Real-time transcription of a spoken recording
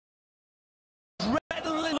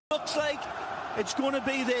Looks like it's going to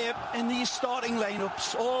be there in these starting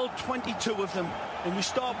lineups, all 22 of them. And we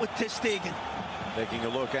start with ter Stegen. Taking a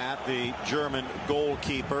look at the German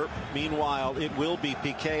goalkeeper. Meanwhile, it will be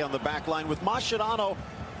Piqué on the back line with Mascherano.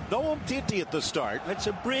 No Umtiti at the start. It's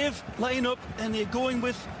a brave lineup, and they're going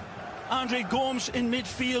with Andre Gomes in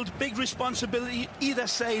midfield. Big responsibility either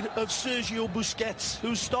side of Sergio Busquets,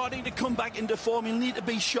 who's starting to come back into form. He'll need to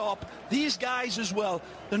be sharp. These guys as well.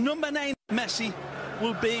 The number 9, Messi,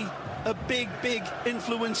 will be a big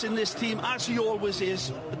influence in this team, as he always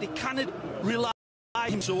is. But they cannot rely on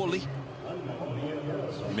him solely.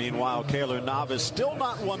 Meanwhile, Keylor Navas still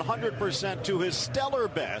not 100% to his stellar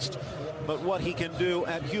best, but what he can do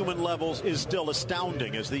at human levels is still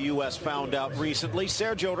astounding, as the U.S. found out recently.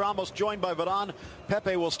 Sergio Ramos joined by Varane.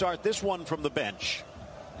 Pepe will start this one from the bench.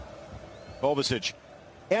 Kovacic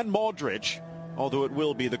and Modric, although it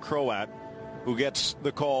will be the Croat who gets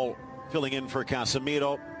the call, filling in for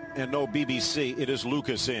Casemiro, and no BBC, it is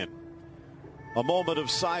Lucas in. A moment of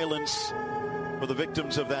silence for the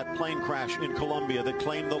victims of that plane crash in Colombia that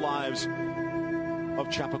claimed the lives of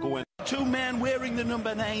Chapecoense. 2 men wearing the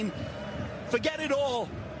number 9. Forget it all,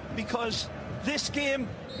 because this game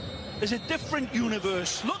is a different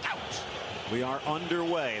universe. Look out! We are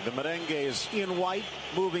underway. The merengues in white,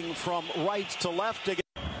 moving from right to left again.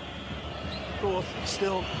 Both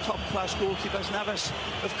still top-class goalkeepers. Navas,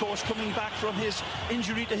 of course, coming back from his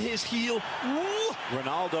injury to his heel. Ooh.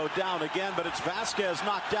 Ronaldo down again, but it's Vasquez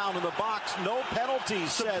knocked down in the box. No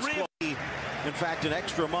penalties, says Chloe. In fact, an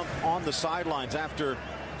extra month on the sidelines after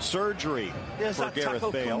surgery. There's for that Gareth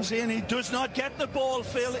tackle Bale. Comes in. He does not get the ball,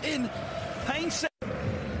 Phil, in hindsight.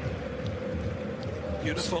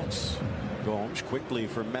 Beautiful. Gomes quickly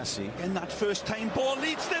for Messi. And that first-time ball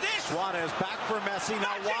leads to this. Suarez back for Messi.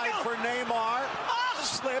 Now wide for Neymar.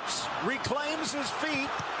 Slips, reclaims his feet.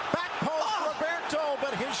 Back post Roberto,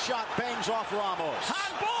 but his shot bangs off Ramos.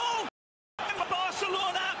 Handball!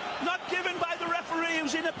 Barcelona, not given by the referee,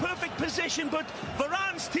 who's in a perfect position, but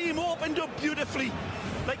Varane's team opened up beautifully,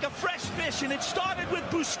 like a fresh fish, and it started with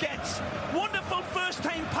Busquets. Wonderful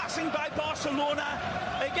first-time passing by Barcelona.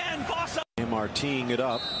 Again, Barca. Neymar teeing it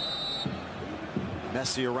up.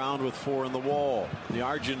 Messi around with 4 in the wall. The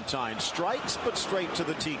Argentine strikes, but straight to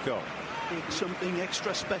the Tico. Something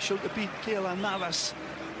extra special to beat Keylor Navas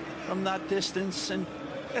from that distance, and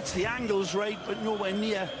gets the angles right, but nowhere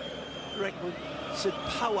near requisite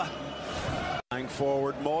power. Going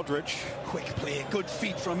forward, Modric. Quick play, good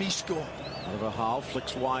feet from Isco. Carvajal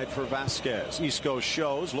flicks wide for Vasquez. Isco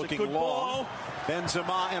shows, looking long. Ball.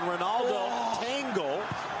 Benzema and Ronaldo tangle.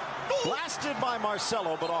 Blasted by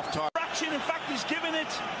Marcelo, but off target. In fact, he's given it.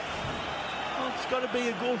 Well, it's got to be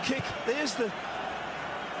a goal kick. There's the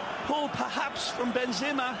pull, perhaps, from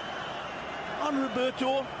Benzema on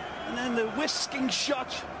Roberto, and then the whisking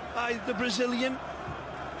shot by the Brazilian.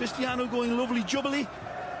 Cristiano going lovely jubbly.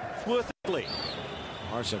 It's worth it.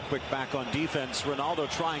 Barca quick back on defense.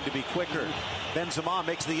 Ronaldo trying to be quicker. Benzema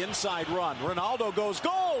makes the inside run. Ronaldo goes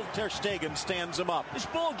goal. Ter Stegen stands him up. This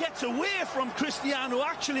ball gets away from Cristiano.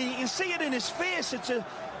 Actually, you can see it in his face. It's a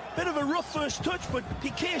bit of a rough first touch, but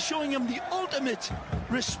Piqué showing him the ultimate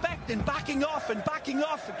respect and backing off. And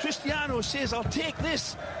Cristiano says, I'll take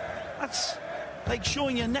this. That's like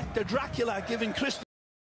showing your neck to Dracula, giving Cristiano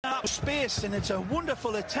space, and it's a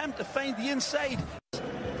wonderful attempt to find the inside.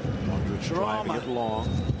 Modric driving it long.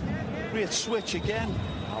 Great switch again.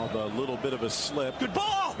 Alba, a little bit of a slip. Good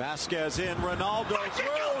ball! Vasquez in, Ronaldo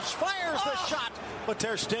throws, fires the shot, but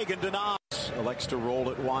Ter Stegen denies. Elects to roll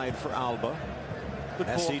it wide for Alba.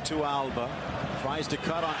 Messi to Alba. Tries to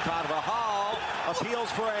cut on Carvajal. Appeals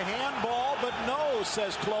for a handball, but no,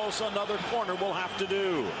 says Close. Another corner will have to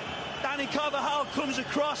do. Danny Carvajal comes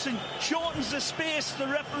across and shortens the space. The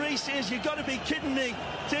referee says, you've got to be kidding me.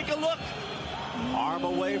 Take a look. Arm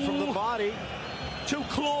away from the body. Too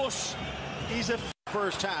close. He's a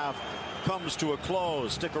first half comes to a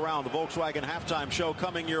close. Stick around. The Volkswagen halftime show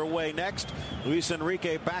coming your way next. Luis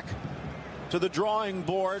Enrique back to the drawing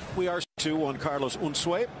board. We are to Juan Carlos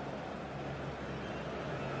Unzué.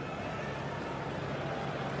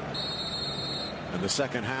 And the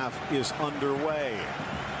second half is underway.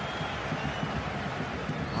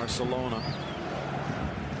 Barcelona.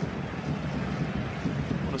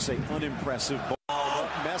 I want to say unimpressive ball.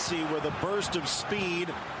 Messi with a burst of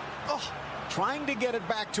speed. Trying to get it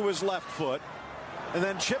back to his left foot. And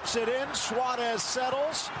then chips it in. Suarez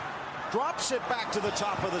settles. Drops it back to the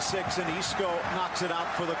top of the 6, and Isco knocks it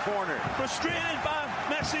out for the corner. Frustrated by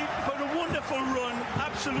Messi, but a wonderful run.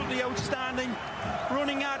 Absolutely outstanding.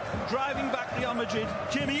 Running at, driving back Real Madrid.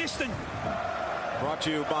 Jamie Easton. Brought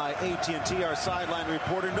to you by AT&T, our sideline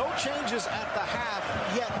reporter. No changes at the half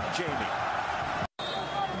yet, Jamie.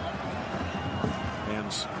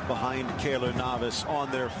 Hands behind Keylor Navas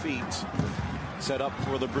on their feet. Set up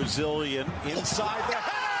for the Brazilian inside the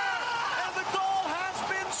header, and the goal has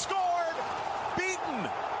been scored. Beaten.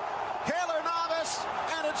 Keylor Navas,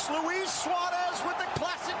 and it's Luis Suarez with the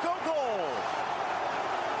Clásico goal.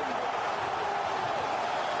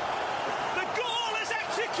 The goal is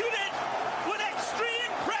executed with extreme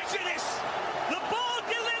prejudice. The ball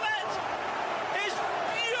delivered is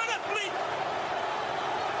beautifully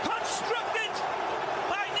constructed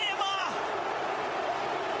by Neymar.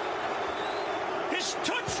 His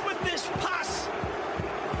touch with this pass,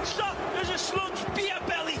 soft as a slug's beer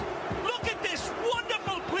belly. Look at this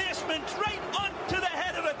wonderful placement right onto the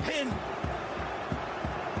head of a pin.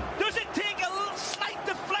 Does it take a little slight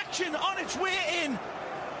deflection on its way in?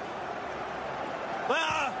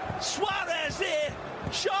 Well, Suarez there,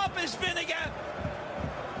 sharp as vinegar,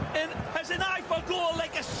 and has an eye for goal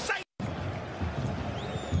like a sight.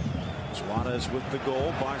 Suarez with the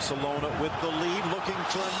goal, Barcelona with the lead, looking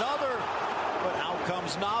for another, but out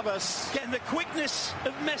comes Navas. Getting the quickness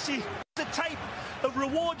of Messi, the type of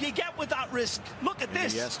reward you get with that risk. Look at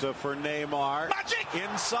this. Iniesta for Neymar. Magic!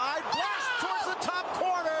 Inside, blast towards the top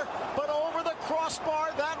corner, but over the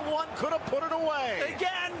crossbar, that one could have put it away.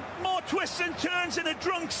 Again, more twists and turns and a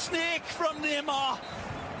drunk snake from Neymar.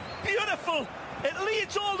 Beautiful. It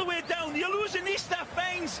leads all the way down. The Illusionista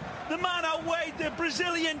finds the man out wide. The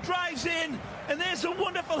Brazilian drives in, and there's a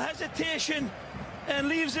wonderful hesitation and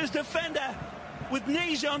leaves his defender with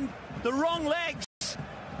knees on the wrong legs.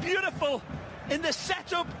 Beautiful in the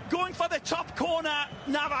setup, going for the top corner,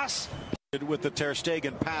 Navas. With the Ter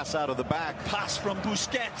Stegen pass out of the back. Pass from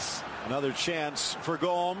Busquets. Another chance for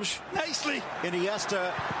Gomes. Nicely.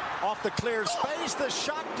 Iniesta off the clear space. The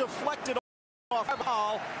shot deflected off the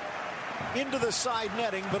ball into the side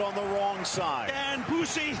netting, but on the wrong side. And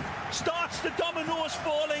Busi starts the dominoes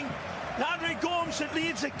falling. Andre Gomes, it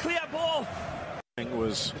leads a clear ball.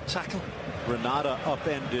 Was tackle. Renata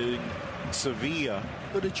upending Sevilla.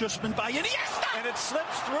 Good adjustment by Iniesta. And it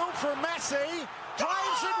slips through for Messi.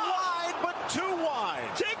 Drives it wide, but too wide.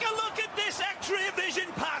 Take a look at this X-ray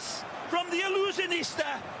vision pass from the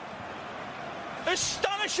Illusionista.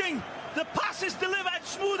 Astonishing. The pass is delivered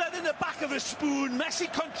smoother than the back of a spoon.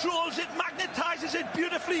 Messi controls it, magnetizes it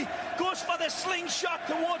beautifully, goes for the slingshot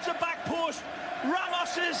towards the back post.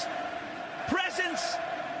 Ramos's presence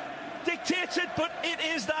dictates it, but it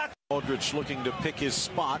is that. Modric looking to pick his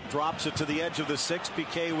spot, drops it to the edge of the six.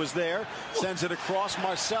 Piqué was there, sends it across.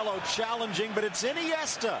 Marcelo challenging, but it's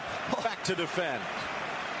Iniesta back to defend.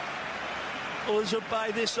 Pulls up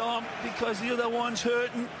by this arm because the other one's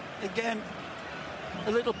hurting. Again,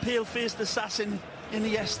 a little pale-faced assassin,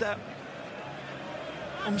 Iniesta,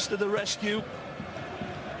 comes to the rescue.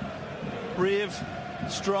 Brave,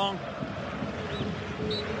 strong.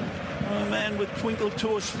 A man with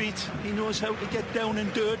twinkle-toes feet. He knows how to get down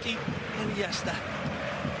and dirty. Iniesta.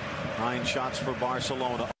 9 shots for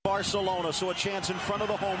Barcelona. Barcelona, so a chance in front of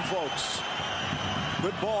the home folks.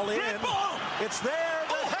 Good ball in. Great ball. It's there.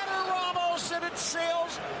 The header, Ramos, and it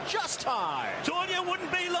sails just high. Told you it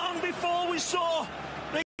wouldn't be long before we saw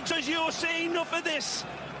as you were saying, enough of this.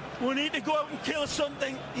 We need to go out and kill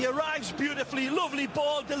something. He arrives beautifully. Lovely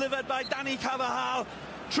ball delivered by Dani Carvajal.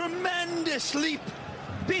 Tremendous leap.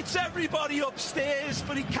 Beats everybody upstairs,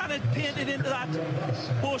 but he cannot paint it into that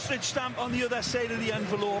postage stamp on the other side of the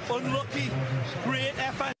envelope. Unlucky. Great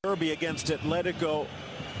effort. Derby against Atletico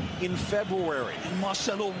in February. And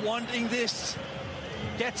Marcelo wanting this.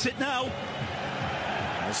 Gets it now.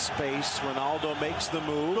 Space. Ronaldo makes the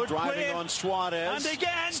move. Good driving play. on Suarez. And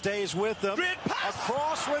again. Stays with them. Great pass.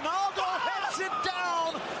 Across. Ronaldo heads it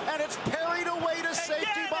down, and it's parried away to safety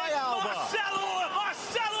again, by Alba. Marcelo.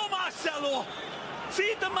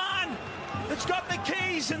 Feed the man that's got the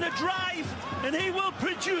keys and the drive, and he will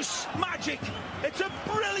produce magic. It's a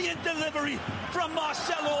brilliant delivery from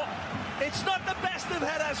Marcelo. It's not the best of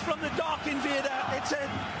headers from the Dark Invader. It's a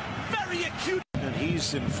very acute. And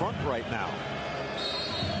he's in front right now.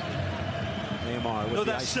 Neymar with another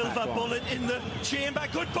the ice silver bullet in the chamber.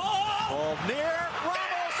 Good ball. Ball near.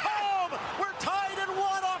 Ramos home. We're tied in 1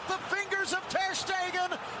 off the fingers of Ter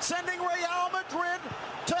Stegen, sending Real Madrid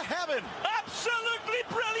to heaven. Absolutely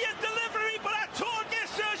brilliant delivery, but I told you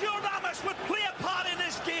Sergio Ramos would play a part in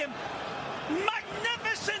this game.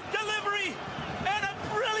 Magnificent delivery and a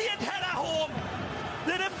brilliant header home.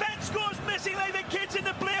 The defense goes missing like the kids in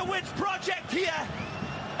the Blair Witch Project here.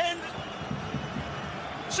 And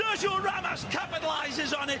Sergio Ramos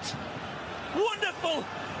capitalizes on it. Wonderful.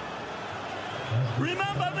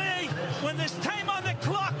 Remember me when there's time on the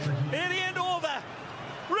clock. It ain't over.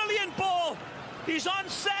 Brilliant ball. He's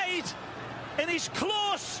onside and he's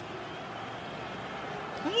close.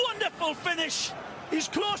 Wonderful finish. He's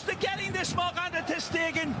close to getting this Marc-Andre ter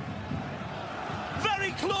Stegen.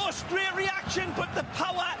 Very close, great reaction, but the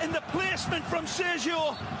power and the placement from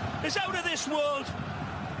Sergio is out of this world.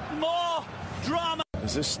 More drama.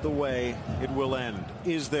 Is this the way it will end?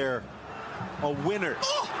 Is there a winner?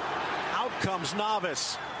 Oh! Out comes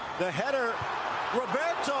Navas. The header,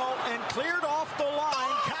 Roberto, and cleared off the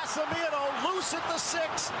line. Casemiro loose at the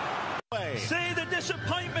 6. See the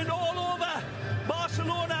disappointment all over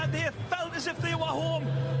Barcelona. They felt as if they were home.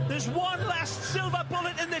 There's one last silver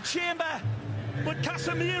bullet in the chamber, but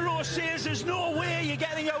Casemiro says there's no way you're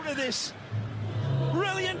getting out of this.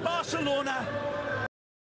 Brilliant Barcelona,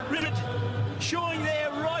 showing their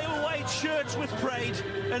royal white shirts with pride,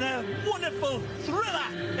 and a wonderful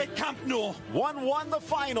thriller at Camp Nou. 1-1 the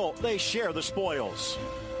final. They share the spoils.